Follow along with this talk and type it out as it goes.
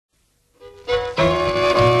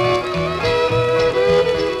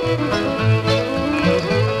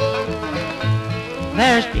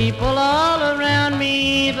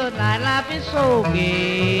so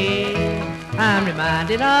gay. I'm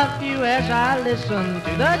reminded of you as I listen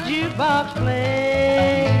to the jukebox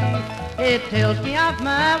play. It tells me of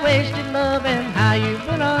my wasted love and how you've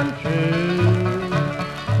been untrue.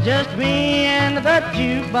 Just me and the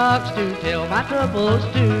jukebox to tell my troubles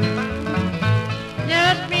to.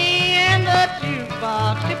 Just me and the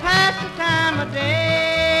jukebox to pass the time of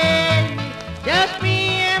day. Just me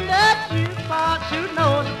and the jukebox who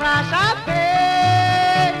knows the price I pay.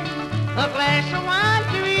 A glass of wine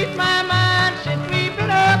to ease my mind since we've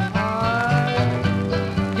been apart.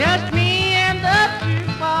 Just me and the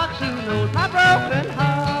jukebox who knows my broken heart.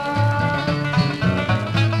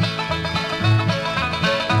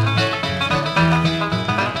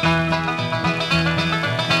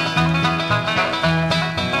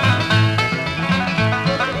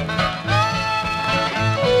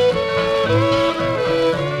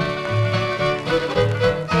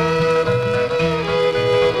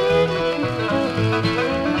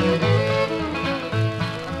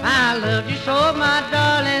 So, my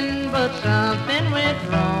darling, but something went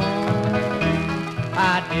wrong.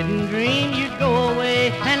 I didn't dream you'd go away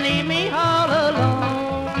and leave me all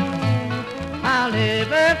alone. I'll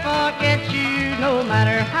never forget you, no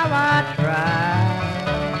matter how I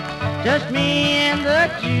try. Just me and the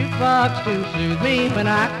jukebox to soothe me when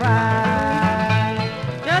I cry.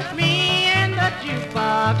 Just me and the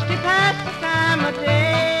jukebox to pass the time of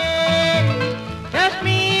day. Just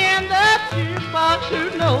me and the jukebox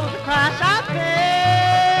who knows the price I pay.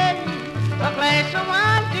 A glass of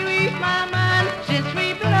wine to ease my mind since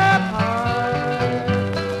we've been apart.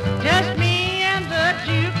 Just me and the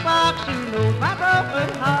jukebox who knows my broken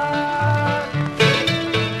heart.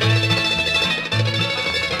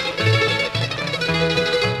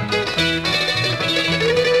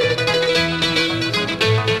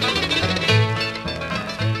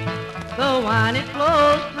 The wine it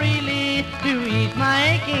flows freely to ease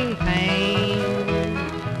my aching pain.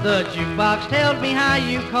 The jukebox tells me how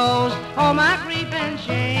you caused all my grief and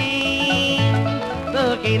shame.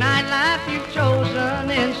 The gay nightlife you've chosen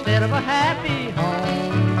instead of a happy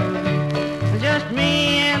home. Just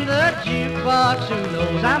me and the jukebox who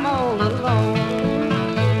knows